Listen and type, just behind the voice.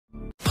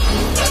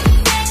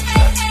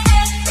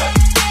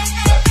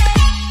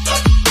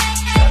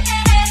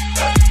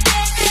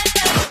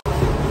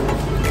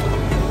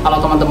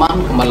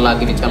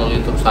lagi di channel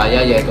YouTube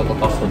saya, yaitu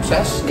Tutor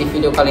Sukses. Di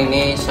video kali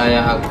ini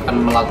saya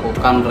akan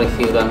melakukan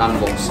review dan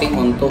unboxing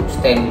untuk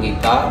stand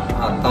gitar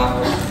atau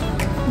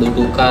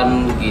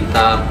dudukan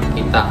gitar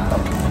kita.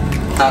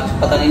 Nah,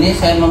 kesempatan ini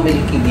saya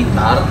memiliki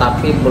gitar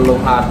tapi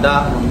belum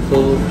ada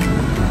untuk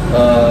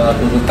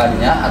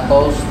dudukannya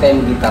atau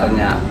stand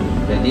gitarnya.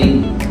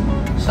 Jadi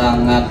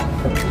sangat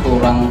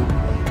kurang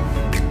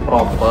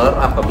proper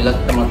apabila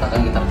kita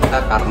meletakkan gitar kita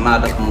karena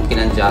ada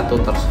kemungkinan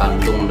jatuh,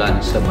 tersandung dan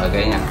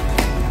sebagainya.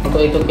 Untuk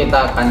itu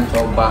kita akan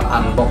coba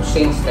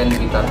unboxing stand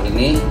gitar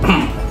ini.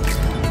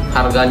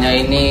 Harganya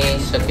ini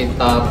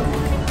sekitar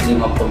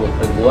 50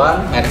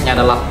 ribuan. Mereknya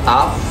adalah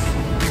Tutor.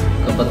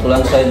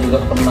 Kebetulan saya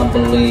juga pernah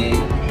beli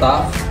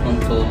Tutor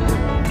untuk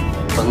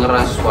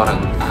pengeras suara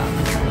gitar.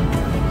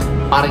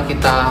 Mari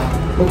kita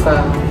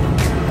buka.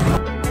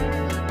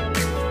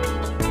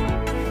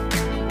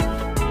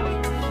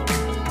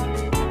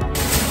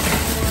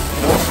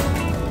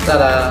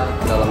 Tada,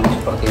 dalamnya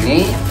seperti ini.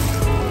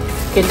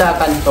 Kita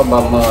akan coba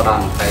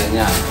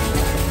merangkainya.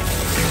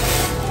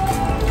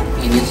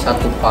 Ini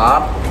satu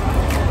part.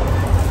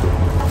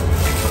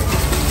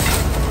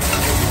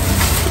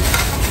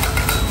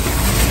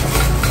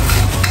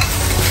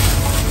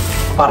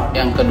 Part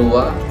yang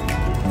kedua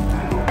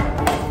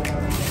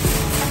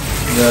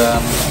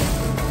dan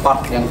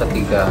part yang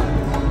ketiga.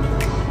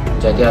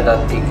 Jadi ada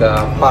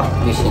 3 part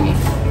di sini.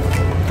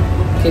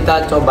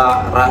 Kita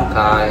coba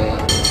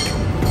rangkai.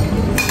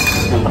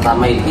 Yang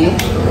pertama ini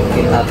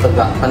kita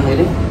tegakkan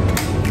ini.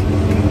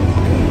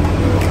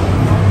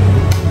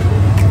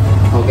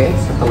 Oke,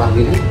 setelah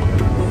gini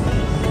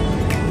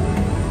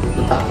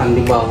letakkan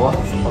di bawah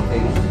seperti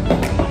ini.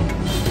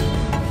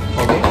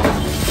 Oke.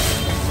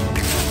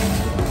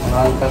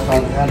 Langkah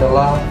selanjutnya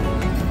adalah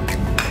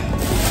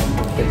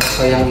kita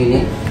ke yang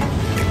ini.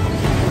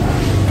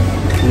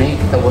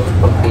 Ini kita buat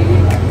seperti ini.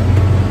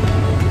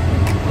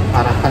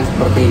 Arahkan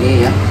seperti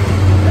ini ya.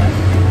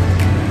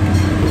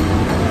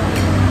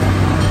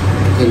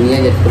 Ini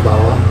jadi ke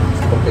bawah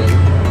seperti ini.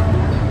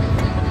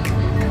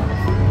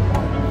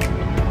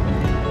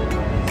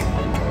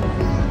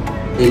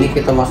 Ini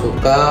kita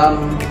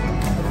masukkan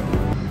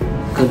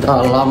ke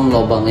dalam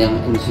lubang yang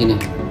di sini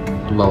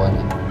di bawahnya.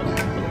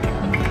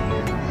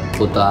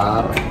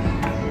 Putar.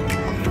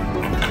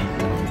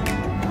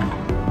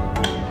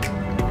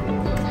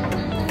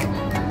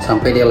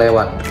 Sampai dia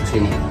lewat ke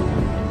sini.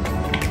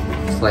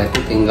 Setelah itu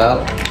tinggal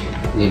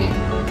gini.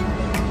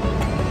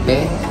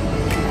 Oke.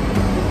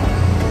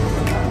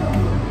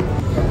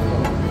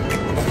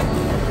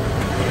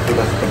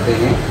 Seperti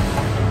ini.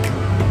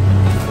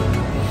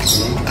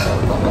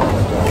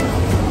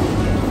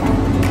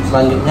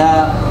 Selanjutnya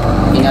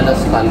ini ada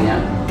stand-nya.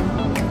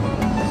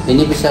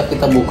 Ini bisa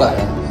kita buka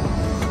ya.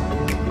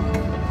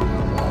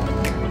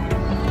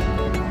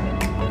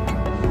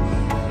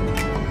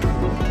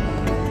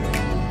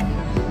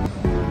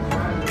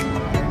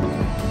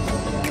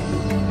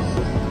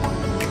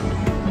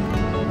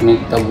 Ini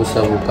kita bisa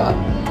buka.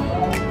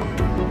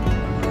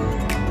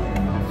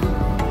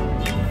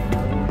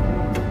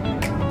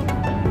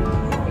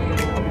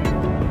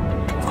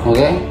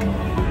 Oke,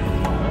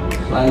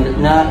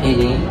 selanjutnya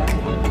ini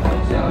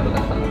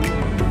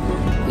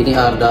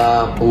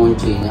ada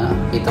penguncinya,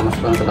 kita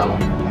masukkan ke dalam.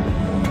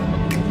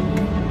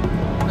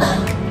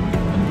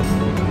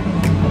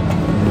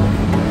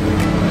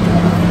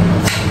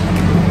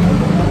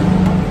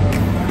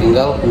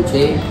 Tinggal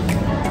kunci.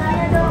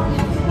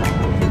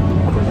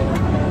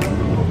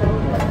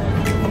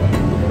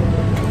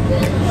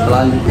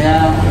 Selanjutnya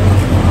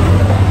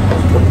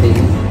seperti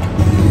ini.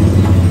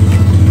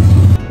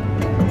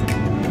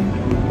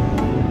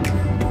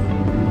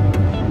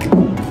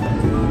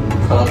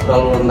 Kalau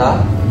terlalu rendah,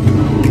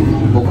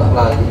 buka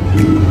lagi,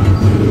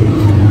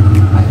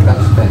 naikkan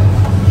stand.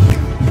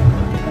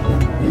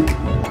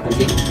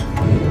 Nanti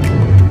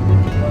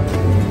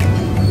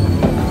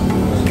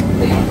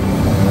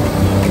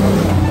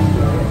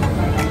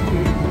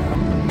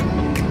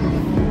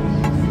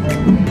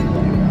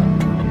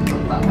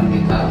letakkan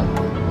kita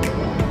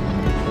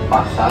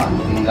pasang,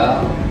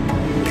 tinggal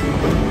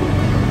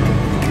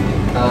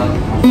kita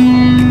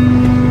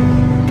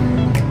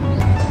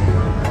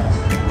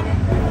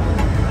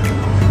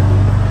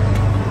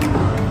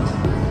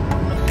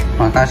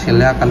maka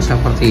hasilnya akan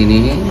seperti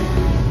ini.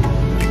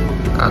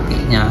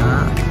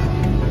 Kakinya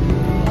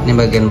ini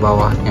bagian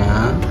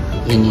bawahnya,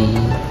 ini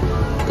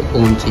untuk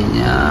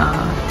kuncinya,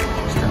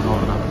 stand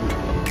holder.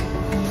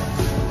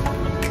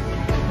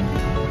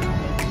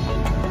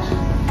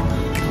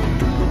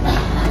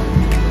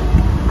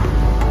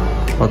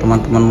 Kalau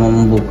teman-teman mau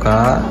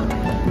membuka,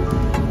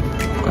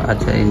 buka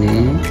aja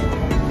ini.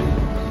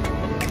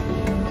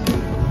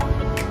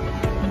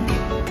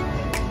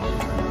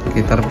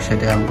 Gitar bisa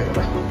diambil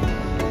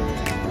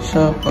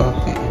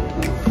seperti itu.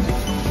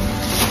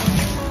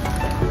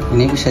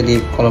 Ini bisa di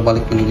kalau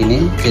balik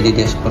gini jadi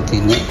dia seperti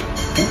ini.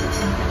 Oke.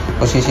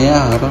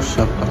 Posisinya harus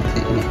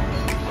seperti ini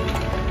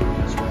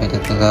supaya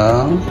dia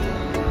tegang.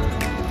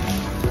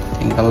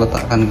 Tinggal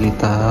letakkan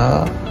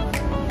gitar,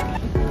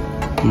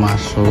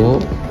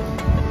 masuk,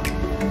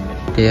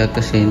 dia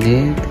ke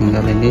sini, tinggal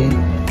ini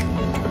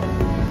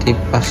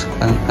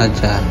dipaskan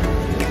aja,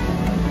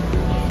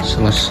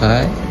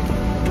 selesai,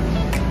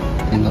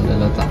 tinggal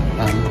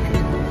diletakkan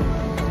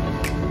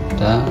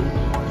dan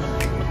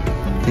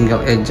tinggal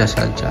adjust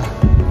saja.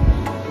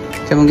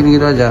 Oke, mungkin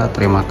gitu aja.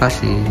 Terima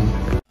kasih.